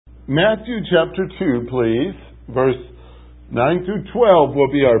Matthew chapter 2, please. Verse 9 through 12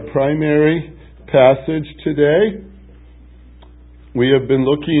 will be our primary passage today. We have been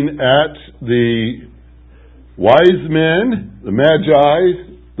looking at the wise men, the magi,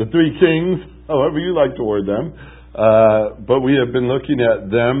 the three kings, however you like to word them. But we have been looking at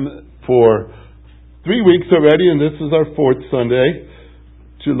them for 3 weeks already, and this is our fourth Sunday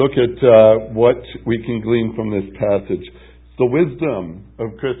to look at what we can glean from this passage. The wisdom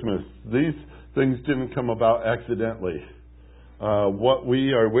of Christmas. These things didn't come about accidentally. What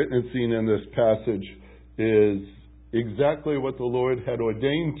we are witnessing in this passage is exactly what the Lord had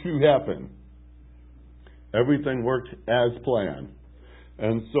ordained to happen. Everything worked as planned.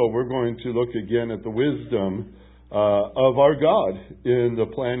 And so we're going to look again at the wisdom of our God in the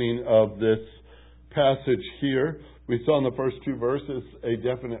planning of this passage here. We saw in the first two verses a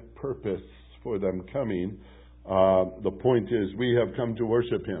definite purpose for them coming. The point is, we have come to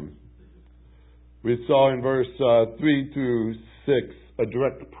worship Him. We saw in verse 3 through 6 a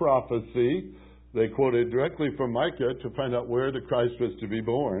direct prophecy. They quoted directly from Micah to find out where the Christ was to be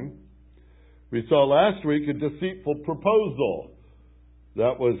born. We saw last week a deceitful proposal.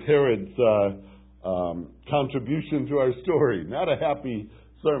 That was Herod's contribution to our story. Not a happy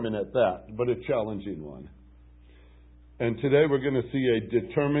sermon at that, but a challenging one. And today we're going to see a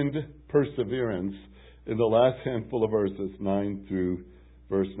determined perseverance in the last handful of verses, 9 through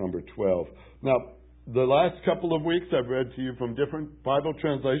verse number 12. Now, the last couple of weeks I've read to you from different Bible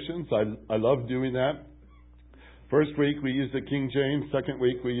translations. I love doing that. First week we used the King James. Second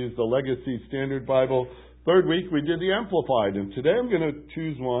week we used the Legacy Standard Bible. Third week we did the Amplified. And today I'm going to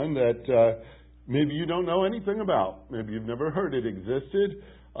choose one that maybe you don't know anything about. Maybe you've never heard it existed.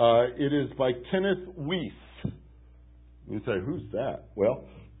 It is by Kenneth Wuest. You say, who's that? Well,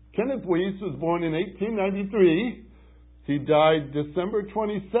 Kenneth Wuest was born in 1893. He died December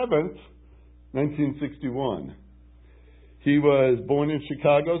 27th, 1961. He was born in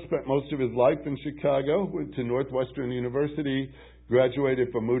Chicago, spent most of his life in Chicago, went to Northwestern University, graduated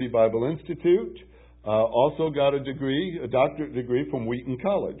from Moody Bible Institute, also got a doctorate degree from Wheaton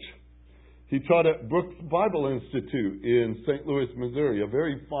College. He taught at Brooks Bible Institute in St. Louis, Missouri, a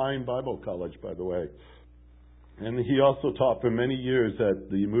very fine Bible college, by the way. And he also taught for many years at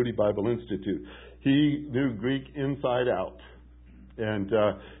the Moody Bible Institute. He knew Greek inside out. And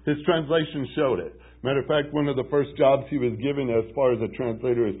his translation showed it. Matter of fact, one of the first jobs he was given as far as a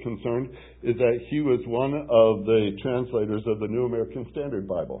translator is concerned is that he was one of the translators of the New American Standard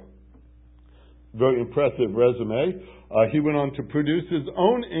Bible. Very impressive resume. He went on to produce his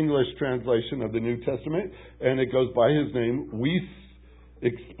own English translation of the New Testament, and it goes by his name, Wuest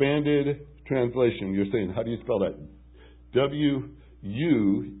Expanded Translation. You're saying, how do you spell that? W-U-E-S-T.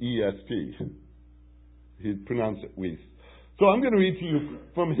 He pronounced it Wuest. So I'm going to read to you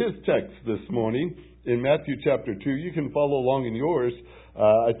from his text this morning in Matthew chapter 2. You can follow along in yours.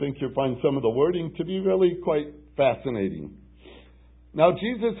 I think you'll find some of the wording to be really quite fascinating. Now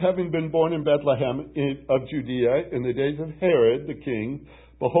Jesus, having been born in Bethlehem of Judea in the days of Herod the king,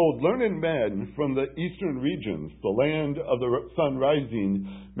 behold, learned men from the eastern regions, the land of the sun rising,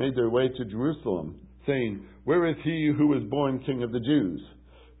 made their way to Jerusalem, saying, where is he who was born King of the Jews?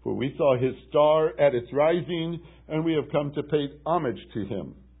 For we saw his star at its rising, and we have come to pay homage to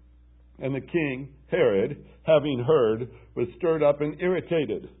him. And the king, Herod, having heard, was stirred up and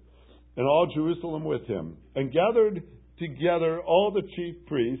irritated, and all Jerusalem with him, and gathered together all the chief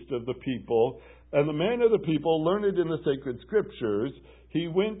priests of the people, and the men of the people learned in the sacred scriptures. He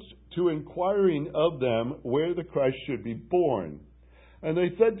went to inquiring of them where the Christ should be born. And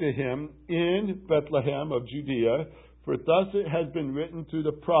they said to him, in Bethlehem of Judea, for thus it has been written through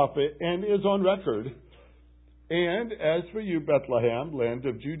the prophet, and is on record. And as for you, Bethlehem, land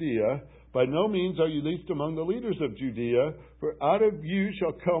of Judea, by no means are you least among the leaders of Judea, for out of you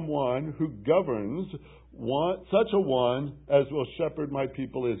shall come one who governs, such a one as will shepherd my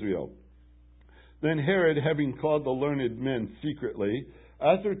people Israel. Then Herod, having called the learned men secretly,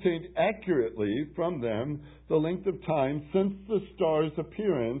 ascertained accurately from them the length of time since the star's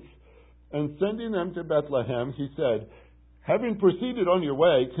appearance, and sending them to Bethlehem, he said, having proceeded on your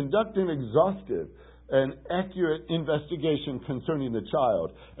way, conduct an exhaustive and accurate investigation concerning the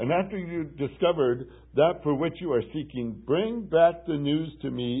child. And after you've discovered that for which you are seeking, bring back the news to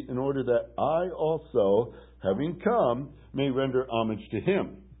me in order that I also, having come, may render homage to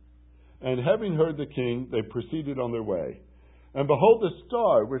him. And having heard the king, they proceeded on their way. And behold, the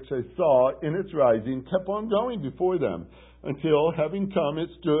star which they saw in its rising kept on going before them, until, having come, it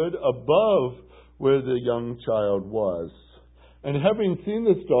stood above where the young child was. And having seen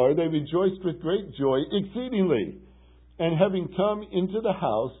the star, they rejoiced with great joy exceedingly. And having come into the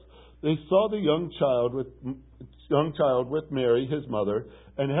house, they saw the young child with Mary, his mother,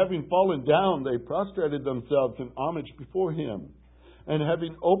 and having fallen down, they prostrated themselves in homage before him. And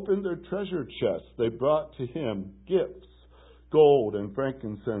having opened their treasure chests, they brought to him gifts, gold and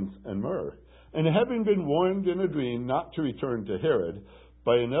frankincense and myrrh. And having been warned in a dream not to return to Herod,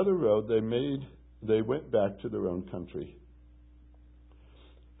 by another road they went back to their own country.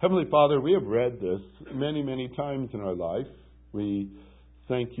 Heavenly Father, we have read this many, many times in our life. We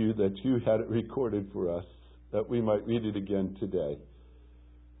thank you that you had it recorded for us, that we might read it again today.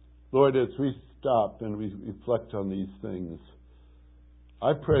 Lord, as we stop and we reflect on these things,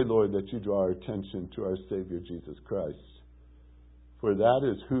 I pray, Lord, that you draw our attention to our Savior, Jesus Christ. For that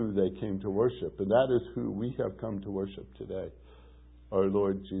is who they came to worship, and that is who we have come to worship today, our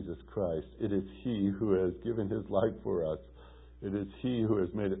Lord Jesus Christ. It is He who has given His life for us. It is He who has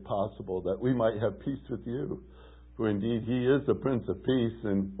made it possible that we might have peace with you. For indeed, He is the Prince of Peace,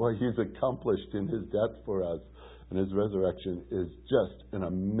 and what He's accomplished in His death for us and His resurrection is just an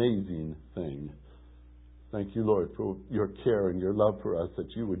amazing thing. Thank you, Lord, for your care and your love for us, that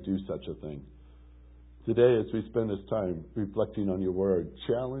you would do such a thing. Today, as we spend this time reflecting on your word,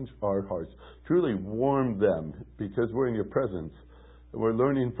 challenge our hearts. Truly warm them, because we're in your presence and we're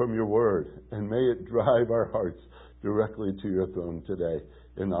learning from your word. And may it drive our hearts directly to your throne today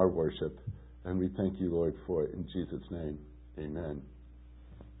in our worship. And we thank you, Lord, for it in Jesus' name. Amen.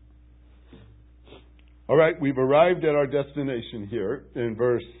 All right, we've arrived at our destination here in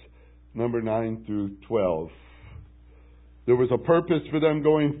verse number 9 through 12. There was a purpose for them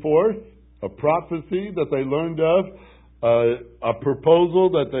going forth, a prophecy that they learned of, a proposal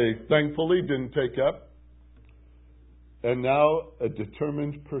that they thankfully didn't take up, and now a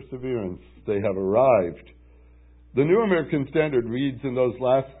determined perseverance. They have arrived. The New American Standard reads in those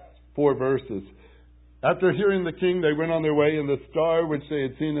last 4 verses, after hearing the king, they went on their way, and the star which they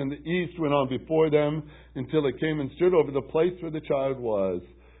had seen in the east went on before them until it came and stood over the place where the child was.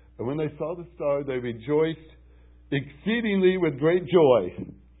 And when they saw the star, they rejoiced exceedingly with great joy.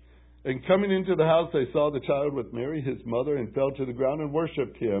 And coming into the house, they saw the child with Mary, his mother, and fell to the ground and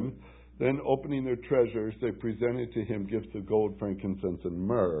worshipped him. Then, opening their treasures, they presented to him gifts of gold, frankincense, and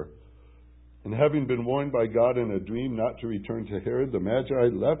myrrh. And having been warned by God in a dream not to return to Herod, the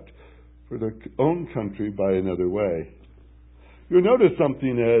Magi left for their own country by another way. You'll notice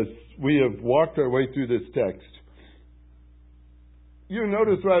something as we have walked our way through this text. You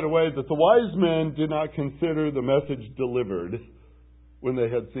notice right away that the wise men did not consider the message delivered when they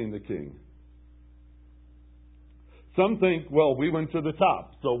had seen the king. Some think, well, we went to the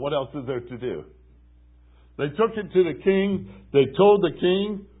top, so what else is there to do? They took it to the king. They told the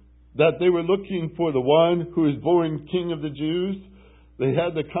king that they were looking for the one who is born King of the Jews. They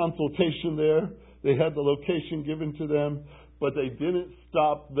had the consultation there. They had the location given to them, but they didn't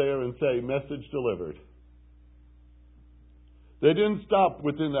stop there and say, message delivered. They didn't stop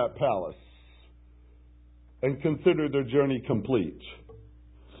within that palace and consider their journey complete.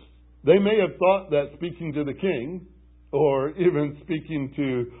 They may have thought that speaking to the king, or even speaking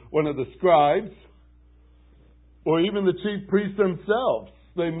to one of the scribes, or even the chief priests themselves,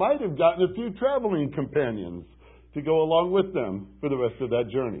 they might have gotten a few traveling companions to go along with them for the rest of that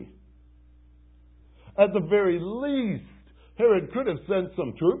journey. At the very least, Herod could have sent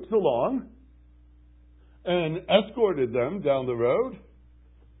some troops along and escorted them down the road.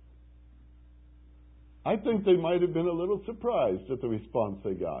 I think they might have been a little surprised at the response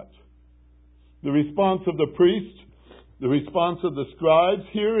they got. The response of the priest, the response of the scribes.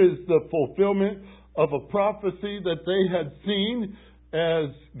 Here is the fulfillment of a prophecy that they had seen as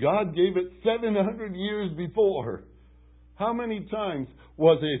God gave it 700 years before. How many times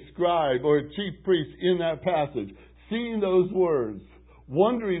was a scribe or a chief priest in that passage seeing those words,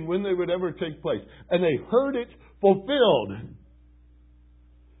 wondering when they would ever take place? And they heard it fulfilled.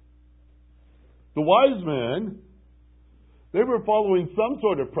 The wise men, they were following some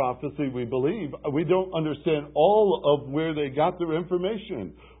sort of prophecy, we believe. We don't understand all of where they got their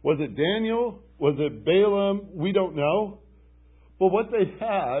information. Was it Daniel? Was it Balaam? We don't know. But what they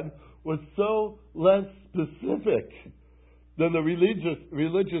had was so less specific than the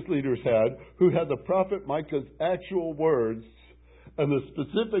religious leaders had, who had the prophet Micah's actual words and the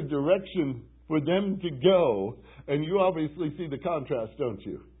specific direction for them to go. And you obviously see the contrast, don't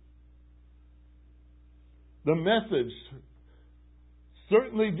you? The message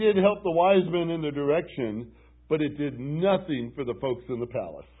certainly did help the wise men in the direction, but it did nothing for the folks in the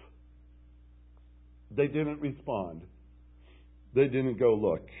palace. They didn't respond. They didn't go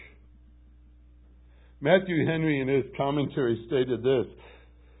look. Matthew Henry in his commentary stated this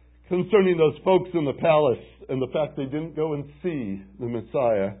concerning those folks in the palace and the fact they didn't go and see the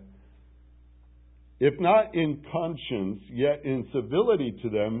Messiah. if not in conscience, yet in civility to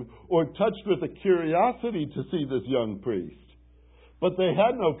them, or touched with a curiosity to see this young priest. But they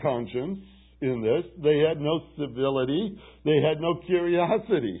had no conscience in this. They had no civility. They had no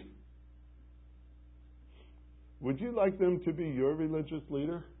curiosity. Would you like them to be your religious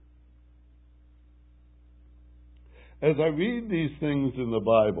leader? As I read these things in the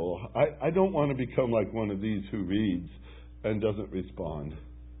Bible, I don't want to become like one of these who reads and doesn't respond.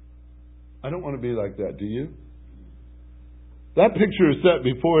 I don't want to be like that, do you? That picture is set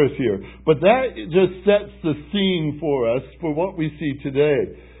before us here, but that just sets the scene for us for what we see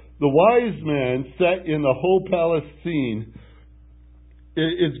today. The wise men set in the whole palace scene.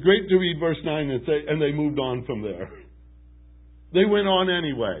 It's great to read verse 9 and say, and they moved on from there. They went on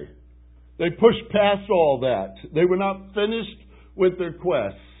anyway. They pushed past all that. They were not finished with their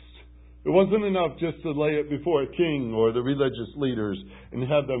quest. It wasn't enough just to lay it before a king or the religious leaders and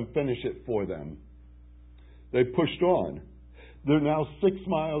have them finish it for them. They pushed on. They're now 6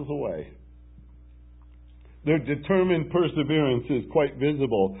 miles away. Their determined perseverance is quite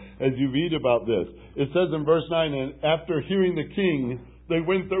visible as you read about this. It says in verse 9, and after hearing the king, they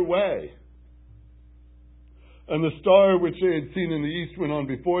went their way. And the star which they had seen in the east went on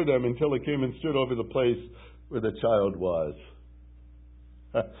before them until it came and stood over the place where the child was.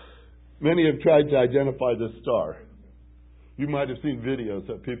 Many have tried to identify this star. You might have seen videos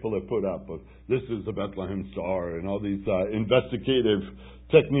that people have put up of this is the Bethlehem star and all these investigative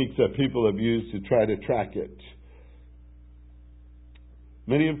techniques that people have used to try to track it.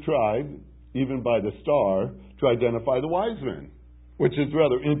 Many have tried, even by the star, to identify the wise men, which is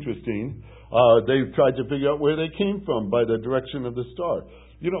rather interesting. They've tried to figure out where they came from by the direction of the star.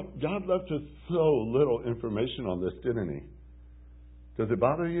 You know, God left us so little information on this, didn't He? Does it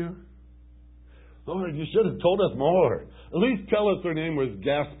bother you? Lord, you should have told us more. At least tell us their name was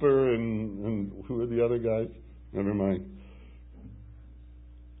Gasper and who are the other guys? Never mind.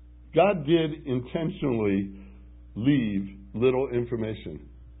 God did intentionally leave little information.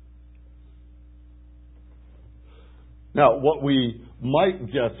 Now, what we might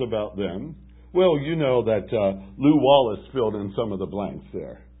guess about them, well, you know that Lew Wallace filled in some of the blanks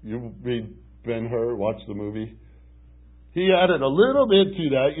there. You read Ben-Hur, watch the movie. He added a little bit to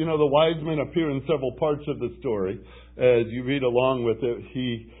that. You know, the wise men appear in several parts of the story. As you read along with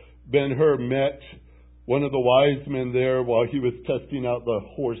it, Ben-Hur met one of the wise men there while he was testing out the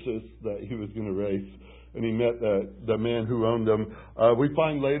horses that he was going to race. And he met the man who owned them. We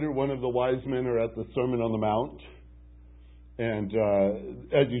find later one of the wise men are at the Sermon on the Mount. And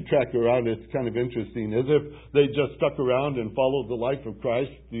as you track around, it's kind of interesting. As if they just stuck around and followed the life of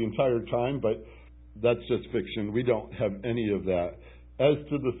Christ the entire time, but that's just fiction. We don't have any of that. As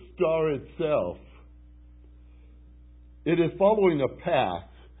to the star itself, it is following a path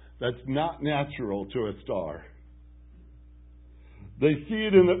that's not natural to a star. They see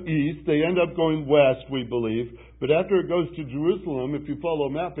it in the east. They end up going west, we believe. But after it goes to Jerusalem, if you follow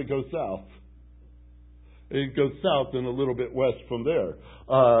a map, it goes south. It goes south and a little bit west from there.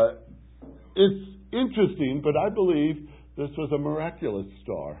 It's interesting, but I believe this was a miraculous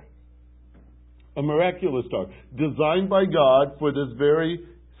star. A miraculous star, designed by God for this very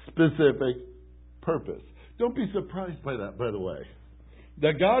specific purpose. Don't be surprised by that, by the way.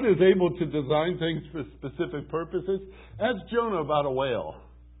 That God is able to design things for specific purposes. Ask Jonah about a whale.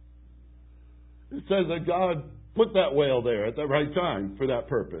 It says that God put that whale there at the right time for that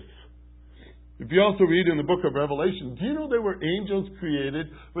purpose. If you also read in the book of Revelation, do you know there were angels created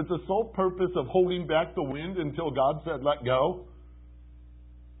with the sole purpose of holding back the wind until God said, let go?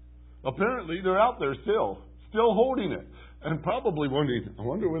 Apparently, they're out there still holding it. And probably wondering, I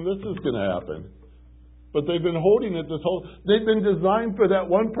wonder when this is going to happen. But they've been holding it they've been designed for that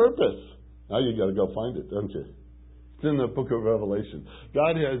one purpose. Now you got to go find it, don't you? It's in the book of Revelation.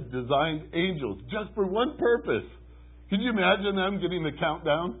 God has designed angels just for one purpose. Can you imagine them getting the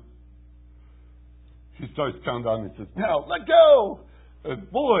countdown? He starts counting down and says, now, let go! And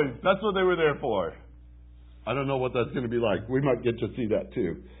boys, that's what they were there for. I don't know what that's going to be like. We might get to see that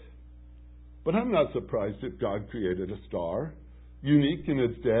too. But I'm not surprised if God created a star, unique in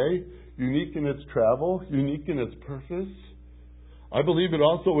its day, unique in its travel, unique in its purpose. I believe it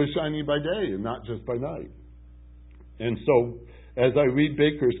also was shining by day and not just by night. And so, as I read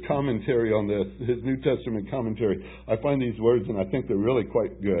Baker's commentary on this, his New Testament commentary, I find these words and I think they're really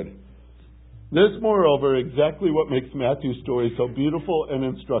quite good. This, moreover, exactly what makes Matthew's story so beautiful and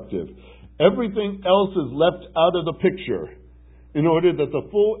instructive. Everything else is left out of the picture in order that the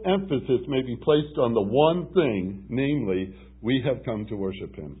full emphasis may be placed on the one thing, namely, we have come to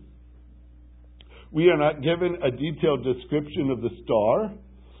worship Him. We are not given a detailed description of the star.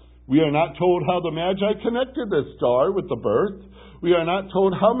 We are not told how the Magi connected this star with the birth. We are not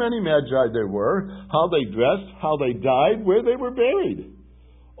told how many Magi there were, how they dressed, how they died, where they were buried.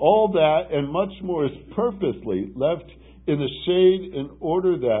 All that and much more is purposely left in the shade in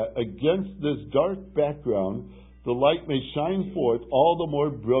order that against this dark background the light may shine forth all the more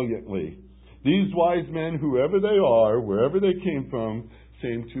brilliantly. These wise men, whoever they are, wherever they came from,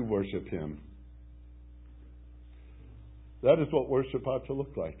 came to worship Him. That is what worship ought to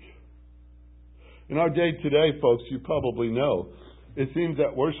look like. In our day today, folks, you probably know, it seems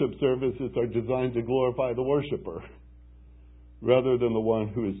that worship services are designed to glorify the worshiper rather than the one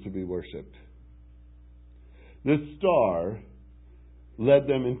who is to be worshipped. This star led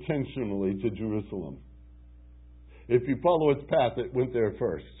them intentionally to Jerusalem. If you follow its path, it went there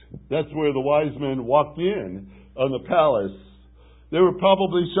first. That's where the wise men walked in on the palace. They were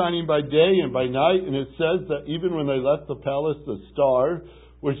probably shining by day and by night, and it says that even when they left the palace, the star,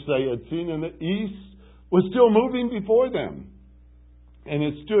 which they had seen in the east, was still moving before them. And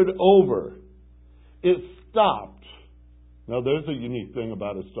it stood over. It stopped. Now there's a unique thing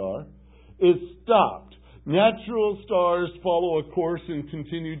about a star. It stopped. Natural stars follow a course and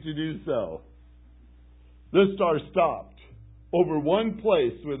continue to do so. This star stopped over one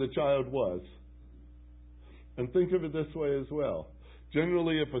place where the child was. And think of it this way as well.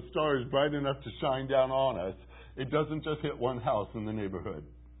 Generally, if a star is bright enough to shine down on us, it doesn't just hit one house in the neighborhood.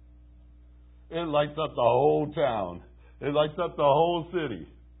 It lights up the whole town. It lights up the whole city.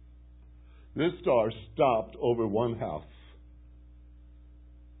 This star stopped over one house.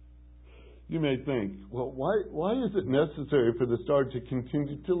 You may think, well, why is it necessary for the star to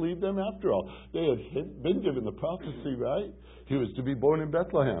continue to lead them after all? They had been given the prophecy, right? He was to be born in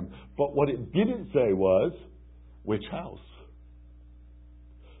Bethlehem. But what it didn't say was, which house?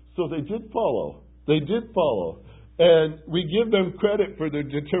 So they did follow. They did follow. And we give them credit for their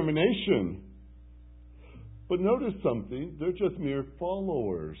determination. But notice something. They're just mere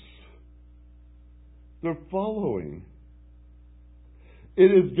followers. They're following. It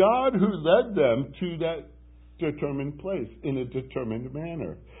is God who led them to that determined place in a determined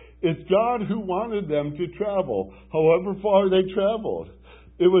manner. It's God who wanted them to travel, however far they traveled.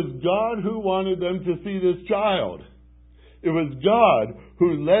 It was God who wanted them to see this child. It was God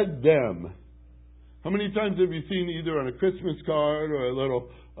who led them. How many times have you seen either on a Christmas card or a little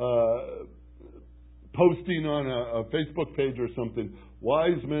posting on a Facebook page or something,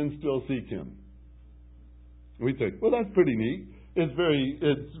 wise men still seek Him? We think, well, that's pretty neat. It's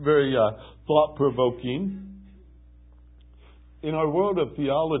very thought-provoking. In our world of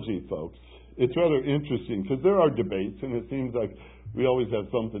theology, folks, it's rather interesting because there are debates, and it seems like we always have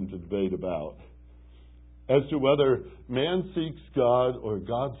something to debate about as to whether man seeks God or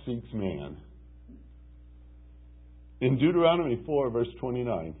God seeks man. In Deuteronomy 4, verse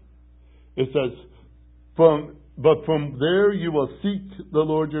 29, it says, But from there you will seek the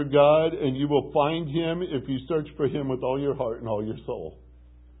Lord your God, and you will find Him if you search for Him with all your heart and all your soul.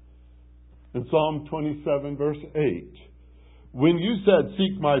 In Psalm 27, verse 8, When you said,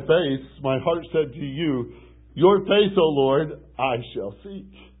 Seek my face, my heart said to you, Your face, O Lord, I shall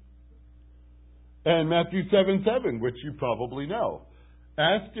seek. And Matthew 7:7, which you probably know,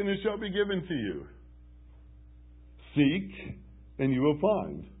 Ask and it shall be given to you. Seek and you will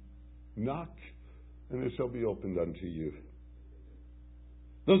find. Knock and it shall be opened unto you.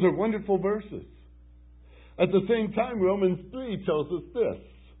 Those are wonderful verses. At the same time, Romans 3 tells us this.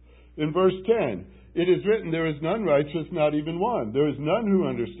 In verse 10, it is written, There is none righteous, not even one. There is none who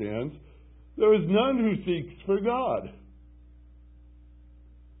understands. There is none who seeks for God.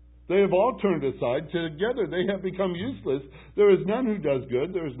 They have all turned aside. Together they have become useless. There is none who does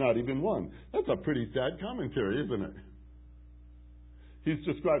good. There is not even one. That's a pretty sad commentary, isn't it? He's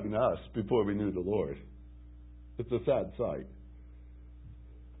describing us before we knew the Lord. It's a sad sight.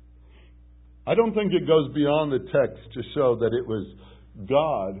 I don't think it goes beyond the text to show that it was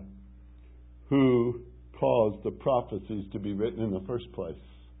God who caused the prophecies to be written in the first place.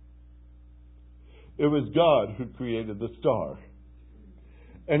 It was God who created the star.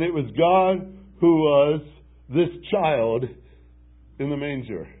 And it was God who was this child in the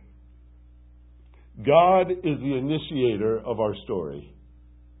manger. God is the initiator of our story.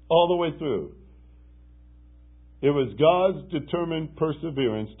 All the way through. It was God's determined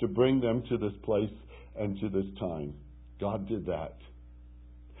perseverance to bring them to this place and to this time. God did that.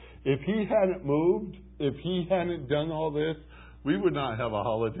 If He hadn't moved, if He hadn't done all this, we would not have a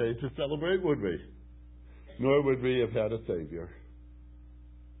holiday to celebrate, would we? Nor would we have had a Savior.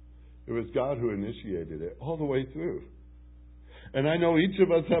 It was God who initiated it all the way through. And I know each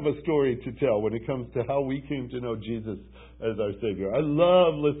of us have a story to tell when it comes to how we came to know Jesus as our Savior. I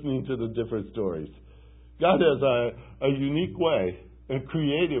love listening to the different stories. God has a unique way, a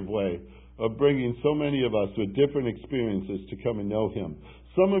creative way of bringing so many of us with different experiences to come and know Him.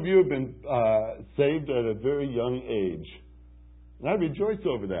 Some of you have been saved at a very young age. And I rejoice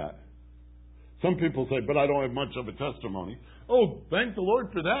over that. Some people say, but I don't have much of a testimony. Oh, thank the Lord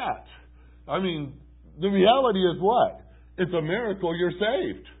for that. I mean, the reality is what? It's a miracle you're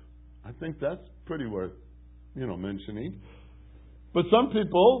saved. I think that's pretty worth, mentioning. But some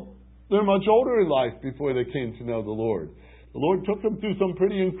people, they're much older in life before they came to know the Lord. The Lord took them through some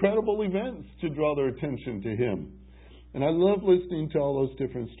pretty incredible events to draw their attention to Him. And I love listening to all those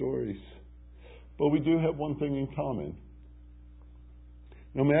different stories. But we do have one thing in common.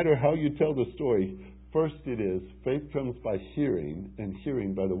 No matter how you tell the story, first it is, faith comes by hearing, and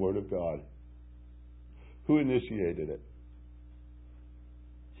hearing by the Word of God. Who initiated it?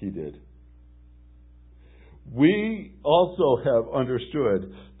 He did. We also have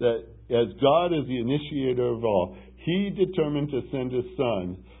understood that as God is the initiator of all, He determined to send His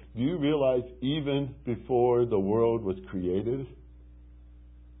Son. Do you realize even before the world was created?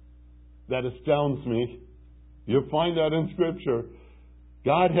 That astounds me. You'll find that in Scripture.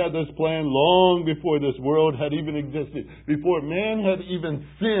 God had this plan long before this world had even existed. Before man had even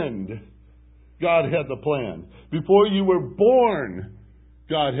sinned, God had the plan. Before you were born,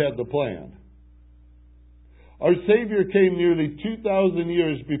 God had the plan. Our Savior came nearly 2,000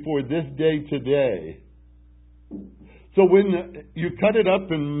 years before this day today. So when you cut it up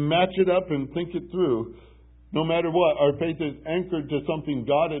and match it up and think it through, no matter what, our faith is anchored to something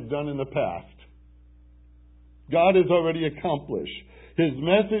God had done in the past. God has already accomplished. His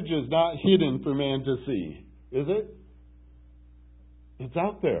message is not hidden for man to see, is it? It's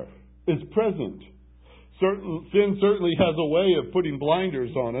out there. It's present. Sin certainly has a way of putting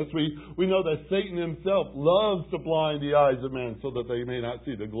blinders on us. We know that Satan himself loves to blind the eyes of men so that they may not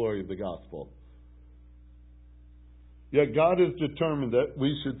see the glory of the gospel. Yet God is determined that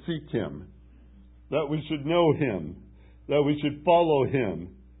we should seek Him, that we should know Him, that we should follow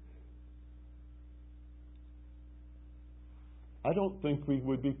Him. I don't think we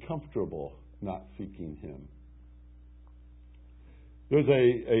would be comfortable not seeking Him. There's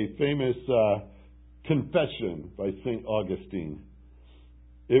a famous confession by St. Augustine.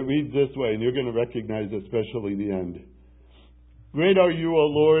 It reads this way, and you're going to recognize especially the end. Great are you, O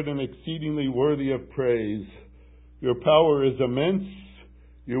Lord, and exceedingly worthy of praise. Your power is immense,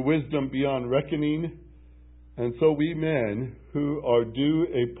 your wisdom beyond reckoning. And so we men, who are due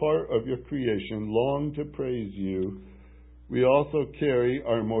a part of your creation, long to praise you. We also carry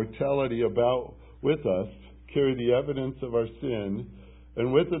our mortality about with us, carry the evidence of our sin,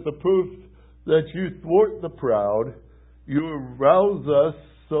 and with it the proof that you thwart the proud. You arouse us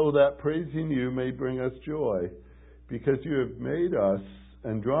so that praising you may bring us joy, because you have made us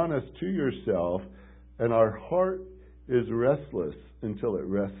and drawn us to yourself, and our heart is restless until it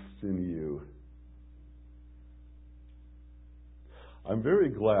rests in you. I'm very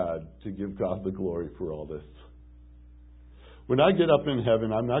glad to give God the glory for all this. When I get up in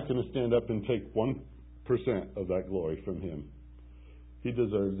heaven, I'm not going to stand up and take 1% of that glory from Him. He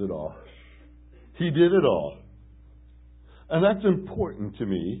deserves it all. He did it all. And that's important to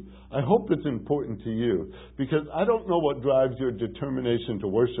me. I hope it's important to you, because I don't know what drives your determination to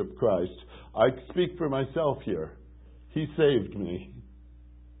worship Christ. I speak for myself here. He saved me.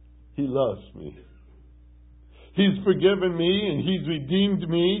 He loves me. He's forgiven me, and He's redeemed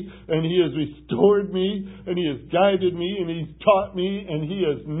me, and He has restored me, and He has guided me, and He's taught me, and He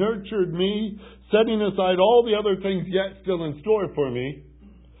has nurtured me, setting aside all the other things yet still in store for me.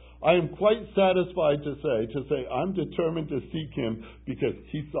 I am quite satisfied to say I'm determined to seek Him because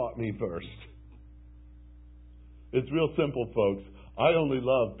He sought me first. It's real simple, folks. I only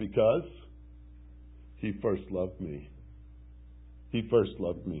love because He first loved me. He first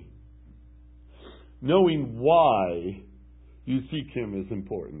loved me. Knowing why you seek Him is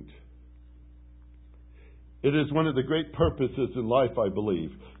important. It is one of the great purposes in life, I believe,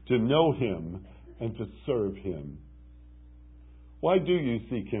 to know Him and to serve Him. Why do you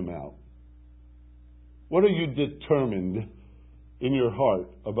seek Him out? What are you determined in your heart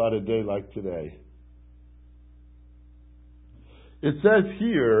about a day like today? It says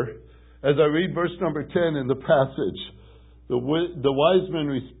here, as I read verse number 10 in the passage, the wise men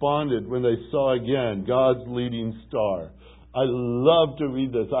responded when they saw again God's leading star. I love to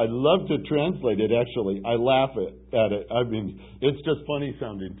read this. I love to translate it, actually. I laugh at it. I mean, it's just funny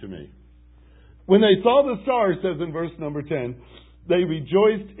sounding to me. When they saw the star, it says in verse number 10, they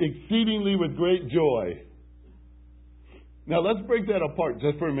rejoiced exceedingly with great joy. Now let's break that apart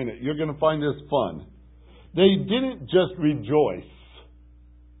just for a minute. You're going to find this fun. They didn't just rejoice,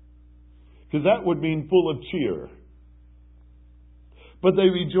 because that would mean full of cheer. But they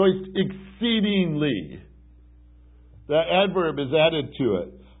rejoiced exceedingly. That adverb is added to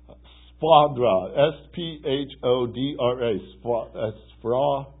it. Sphodra. S-P-H-O-D-R-A.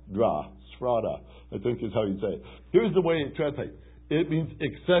 Sphodra. I think is how you say it. Here's the way it translates. It means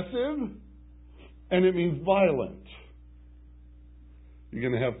excessive, and it means violent. You're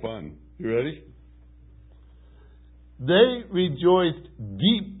going to have fun. You ready? They rejoiced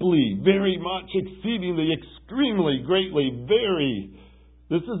deeply, very much, exceedingly, extremely, greatly, very.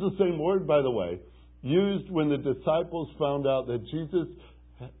 This is the same word, by the way, used when the disciples found out that Jesus,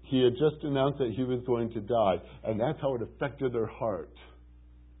 he had just announced that he was going to die. And that's how it affected their heart.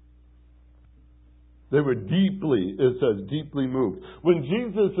 They were deeply, it says, deeply moved. When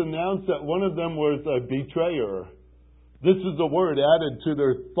Jesus announced that one of them was a betrayer, this is a word added to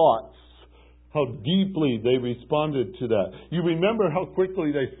their thoughts. How deeply they responded to that. You remember how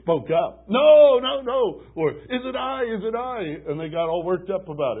quickly they spoke up. No, no, no. Or, is it I? Is it I? And they got all worked up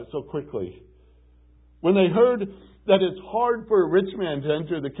about it so quickly. When they heard that it's hard for a rich man to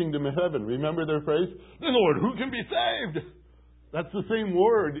enter the kingdom of heaven. Remember their phrase? Then, Lord, who can be saved? That's the same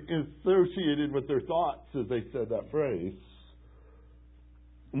word associated with their thoughts as they said that phrase.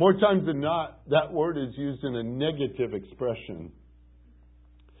 More times than not, that word is used in a negative expression.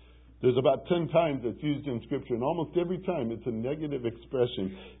 There's about 10 times it's used in Scripture, and almost every time it's a negative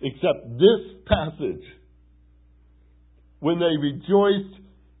expression, except this passage. When they rejoiced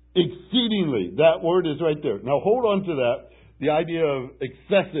exceedingly, that word is right there. Now hold on to that, the idea of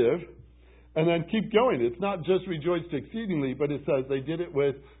excessive, and then keep going. It's not just rejoiced exceedingly, but it says they did it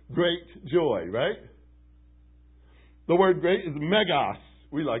with great joy, right? The word great is megas.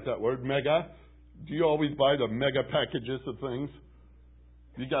 We like that word, mega. Do you always buy the mega packages of things?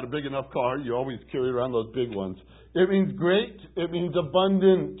 If you got a big enough car, you always carry around those big ones. It means great. It means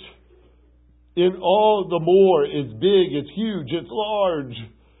abundant. In all the more, it's big, it's huge, it's large.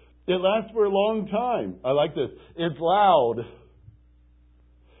 It lasts for a long time. I like this. It's loud.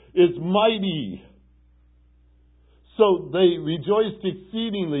 It's mighty. So they rejoiced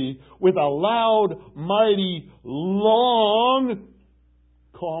exceedingly with a loud, mighty, long,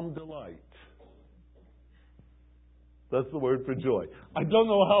 calm delight. That's the word for joy. I don't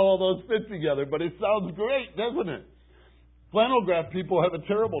know how all those fit together, but it sounds great, doesn't it? Flannel graph people have a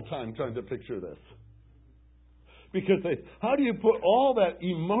terrible time trying to picture this. Because how do you put all that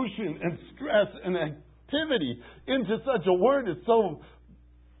emotion and stress and activity into such a word? It's so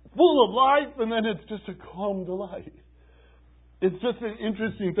full of life, and then it's just a calm delight. It's just an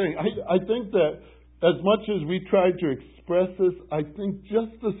interesting thing. I think that as much as we try to express this, I think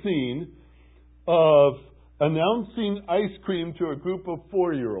just the scene of announcing ice cream to a group of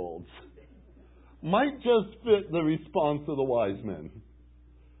 4-year-olds might just fit the response of the wise men.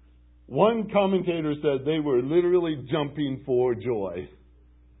 One commentator said they were literally jumping for joy.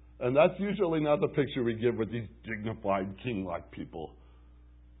 And that's usually not the picture we give with these dignified, king-like people.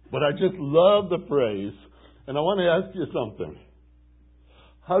 But I just love the phrase, and I want to ask you something.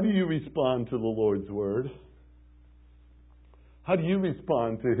 How do you respond to the Lord's word? How do you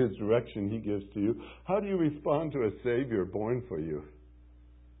respond to His direction He gives to you? How do you respond to a Savior born for you?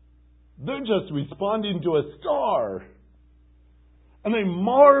 They're just responding to a star. And they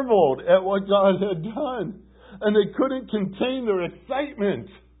marveled at what God had done. And they couldn't contain their excitement.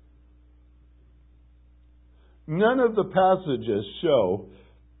 None of the passages show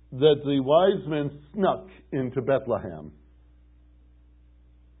that the wise men snuck into Bethlehem.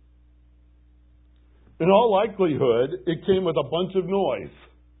 In all likelihood, it came with a bunch of noise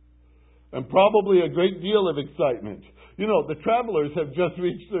and probably a great deal of excitement. You know, the travelers have just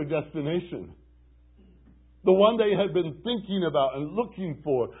reached their destination. The one they had been thinking about and looking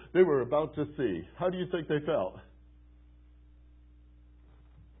for, they were about to see. How do you think they felt?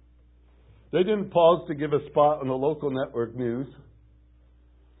 They didn't pause to give a spot on the local network news.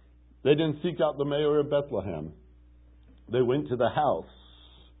 They didn't seek out the mayor of Bethlehem. They went to the house.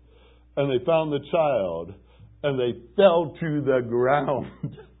 And they found the child, and they fell to the ground.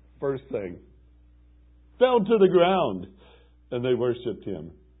 First thing. Fell to the ground, and they worshipped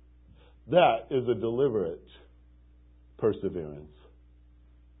Him. That is a deliberate perseverance.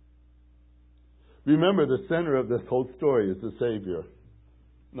 Remember, the center of this whole story is the Savior,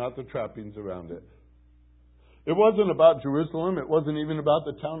 not the trappings around it. It wasn't about Jerusalem. It wasn't even about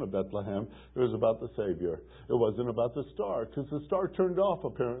the town of Bethlehem. It was about the Savior. It wasn't about the star, because the star turned off,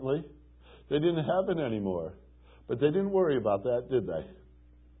 apparently. They didn't have it anymore. But they didn't worry about that, did they?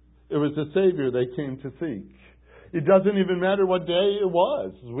 It was the Savior they came to seek. It doesn't even matter what day it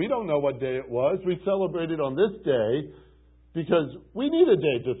was. We don't know what day it was. We celebrate it on this day because we need a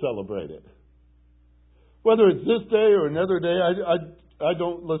day to celebrate it. Whether it's this day or another day, I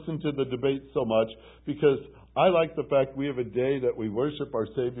don't listen to the debate so much because I like the fact we have a day that we worship our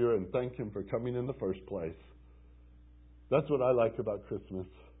Savior and thank Him for coming in the first place. That's what I like about Christmas.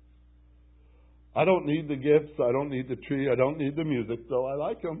 I don't need the gifts. I don't need the tree. I don't need the music, though I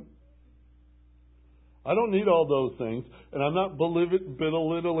like them. I don't need all those things. And I'm not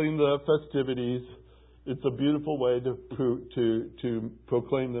belittling the festivities. It's a beautiful way to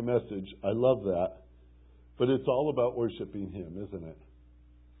proclaim the message. I love that. But it's all about worshiping Him, isn't it?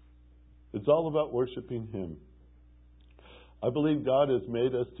 It's all about worshiping Him. I believe God has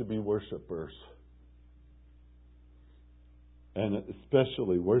made us to be worshipers. And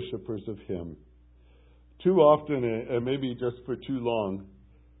especially worshipers of Him. Too often, and maybe just for too long,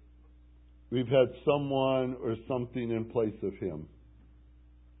 we've had someone or something in place of Him.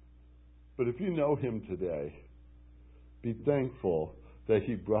 But if you know Him today, be thankful that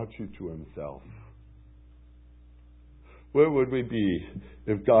He brought you to Himself. Where would we be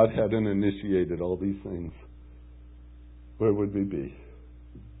if God hadn't initiated all these things? Where would we be?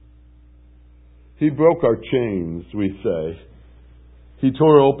 He broke our chains, we say. He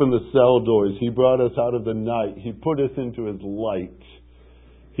tore open the cell doors. He brought us out of the night. He put us into His light.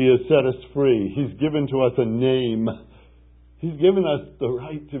 He has set us free. He's given to us a name. He's given us the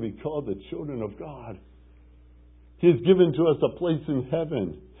right to be called the children of God. He has given to us a place in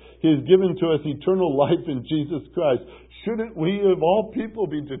heaven. He has given to us eternal life in Jesus Christ. Shouldn't we, of all people,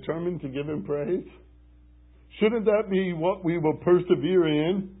 be determined to give Him praise? Shouldn't that be what we will persevere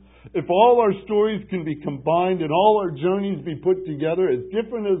in? If all our stories can be combined and all our journeys be put together, as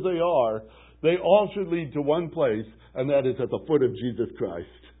different as they all should lead to one place, and that is at the foot of Jesus Christ.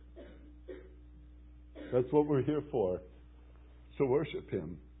 That's what we're here for. To worship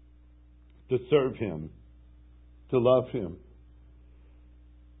Him. To serve Him. To love Him.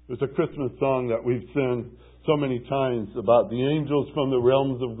 There's a Christmas song that we've sung so many times about the angels from the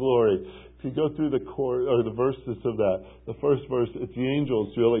realms of glory. If you go through the verses of that, the first verse, it's the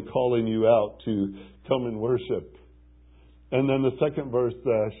angels really calling you out to come and worship. And then the second verse,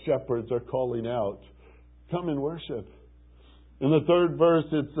 the shepherds are calling out, come and worship. In the third verse,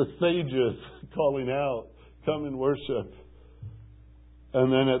 it's the sages calling out, come and worship.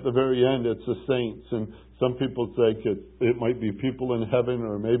 And then at the very end, it's the saints. And some people think it might be people in heaven,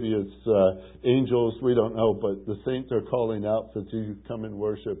 or maybe it's angels. We don't know. But the saints are calling out that you come and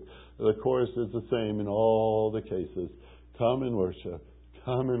worship. The chorus is the same in all the cases. Come and worship.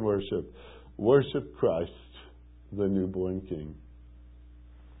 Come and worship. Worship Christ, the newborn King.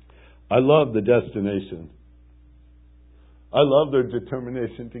 I love the destination. I love their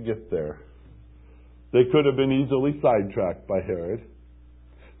determination to get there. They could have been easily sidetracked by Herod.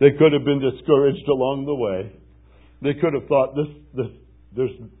 They could have been discouraged along the way. They could have thought,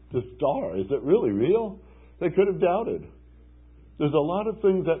 this star, is it really real? They could have doubted. There's a lot of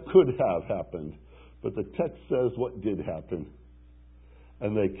things that could have happened, but the text says what did happen.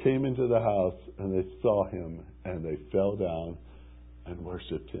 And they came into the house and they saw Him and they fell down and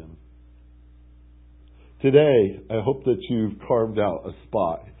worshiped Him. Today, I hope that you've carved out a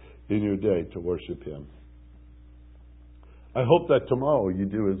spot in your day to worship Him. I hope that tomorrow you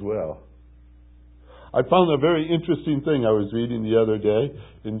do as well. I found a very interesting thing I was reading the other day.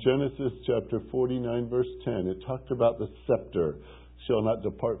 In Genesis chapter 49, verse 10, it talked about the scepter shall not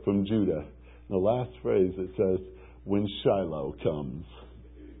depart from Judah. In the last phrase, it says, when Shiloh comes.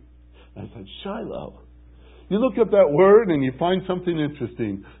 And I said, Shiloh. You look up that word and you find something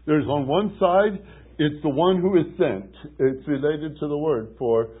interesting. There's on one side, it's the one who is sent. It's related to the word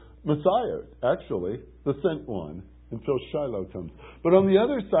for Messiah, actually, the sent one. Until Shiloh comes. But on the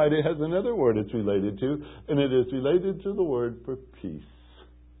other side, it has another word it's related to, and it is related to the word for peace.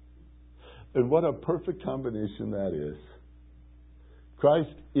 And what a perfect combination that is.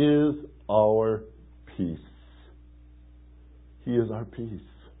 Christ is our peace. He is our peace.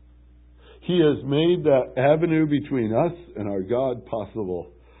 He has made that avenue between us and our God possible,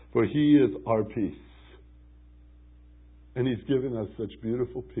 for He is our peace. And He's given us such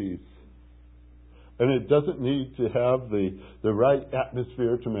beautiful peace. And it doesn't need to have the right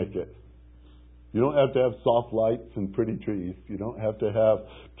atmosphere to make it. You don't have to have soft lights and pretty trees. You don't have to have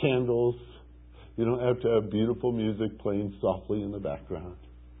candles. You don't have to have beautiful music playing softly in the background.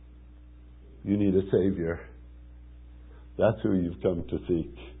 You need a Savior. That's who you've come to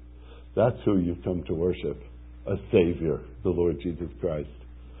seek. That's who you've come to worship. A Savior, the Lord Jesus Christ.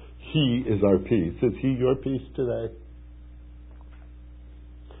 He is our peace. Is He your peace today?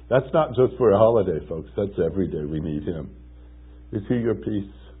 That's not just for a holiday, folks. That's every day we need Him. Is He your peace?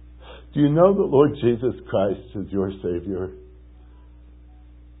 Do you know that Lord Jesus Christ is your Savior?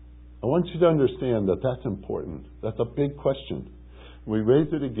 I want you to understand that that's important. That's a big question. We raise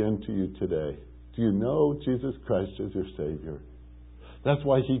it again to you today. Do you know Jesus Christ is your Savior? That's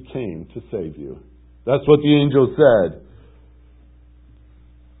why He came to save you. That's what the angel said.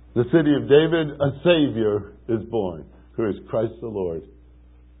 The city of David, a Savior is born, who is Christ the Lord.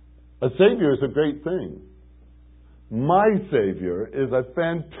 A Savior is a great thing. My Savior is a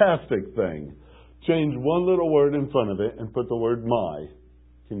fantastic thing. Change one little word in front of it and put the word my.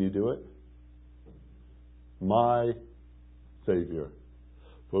 Can you do it? My Savior.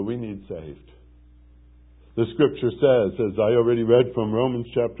 Well, we need saved. The Scripture says, as I already read from Romans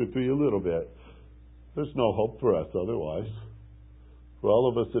chapter 3 a little bit, there's no hope for us otherwise. For all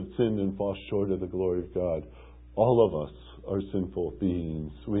of us have sinned and fall short of the glory of God. All of us are sinful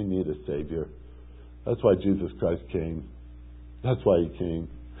beings. We need a Savior. That's why Jesus Christ came. That's why He came.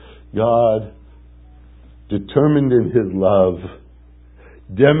 God, determined in His love,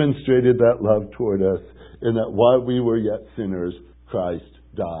 demonstrated that love toward us in that while we were yet sinners, Christ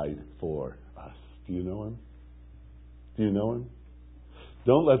died for us. Do you know Him? Do you know Him?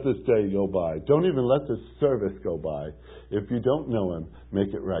 Don't let this day go by. Don't even let this service go by. If you don't know Him,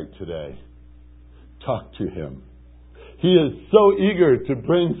 make it right today. Talk to Him. He is so eager to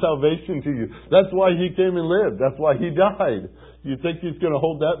bring salvation to you. That's why He came and lived. That's why He died. You think He's going to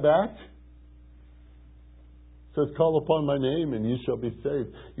hold that back? It says, call upon my name and you shall be saved.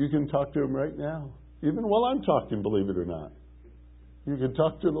 You can talk to Him right now. Even while I'm talking, believe it or not. You can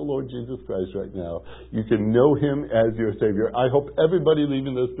talk to the Lord Jesus Christ right now. You can know Him as your Savior. I hope everybody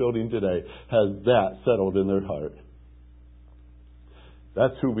leaving this building today has that settled in their heart.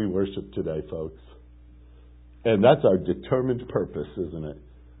 That's who we worship today, folks. And that's our determined purpose, isn't it?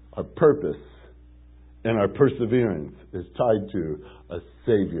 Our purpose and our perseverance is tied to a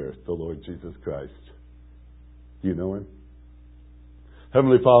Savior, the Lord Jesus Christ. Do you know Him?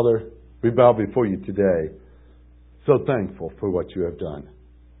 Heavenly Father, we bow before you today, so thankful for what you have done.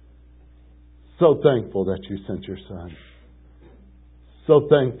 So thankful that you sent your Son. So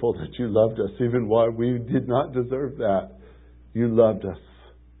thankful that you loved us even while we did not deserve that. You loved us.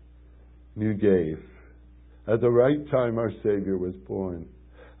 You gave. At the right time, our Savior was born.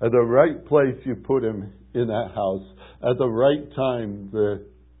 At the right place, you put Him in that house. At the right time, the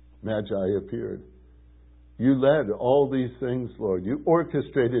Magi appeared. You led all these things, Lord. You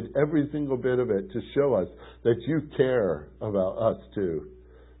orchestrated every single bit of it to show us that you care about us too.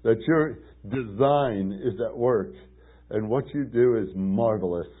 That your design is at work. And what you do is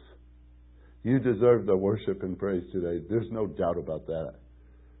marvelous. You deserve the worship and praise today. There's no doubt about that.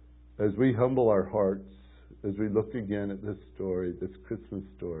 As we humble our hearts, as we look again at this story, this Christmas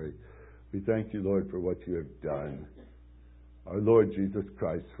story, we thank you, Lord, for what you have done. Our Lord Jesus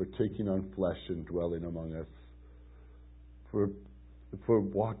Christ, for taking on flesh and dwelling among us, for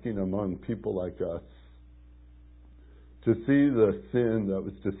walking among people like us, to see the sin that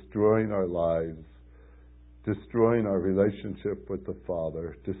was destroying our lives, destroying our relationship with the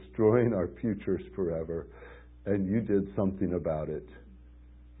Father, destroying our futures forever, and you did something about it.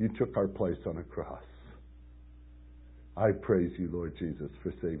 You took our place on a cross. I praise you, Lord Jesus,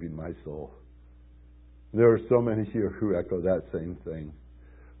 for saving my soul. There are so many here who echo that same thing.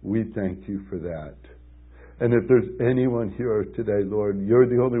 We thank you for that. And if there's anyone here today, Lord, you're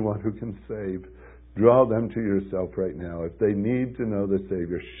the only one who can save. Draw them to yourself right now. If they need to know the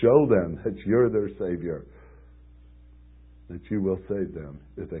Savior, show them that you're their Savior, that you will save them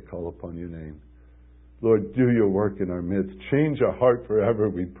if they call upon your name. Lord, do your work in our midst. Change our heart forever,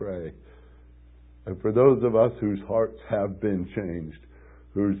 we pray. And for those of us whose hearts have been changed,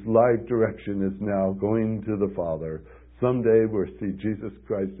 whose life direction is now going to the Father, someday we'll see Jesus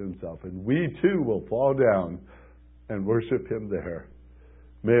Christ Himself, and we too will fall down and worship Him there.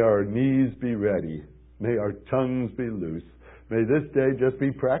 May our knees be ready. May our tongues be loose. May this day just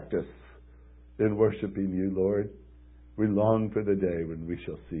be practice in worshiping you, Lord. We long for the day when we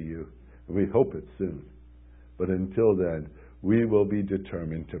shall see you, and we hope it's soon. But until then, we will be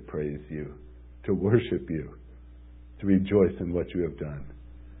determined to praise you, to worship you, to rejoice in what you have done.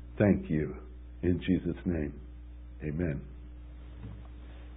 Thank you. In Jesus' name, amen.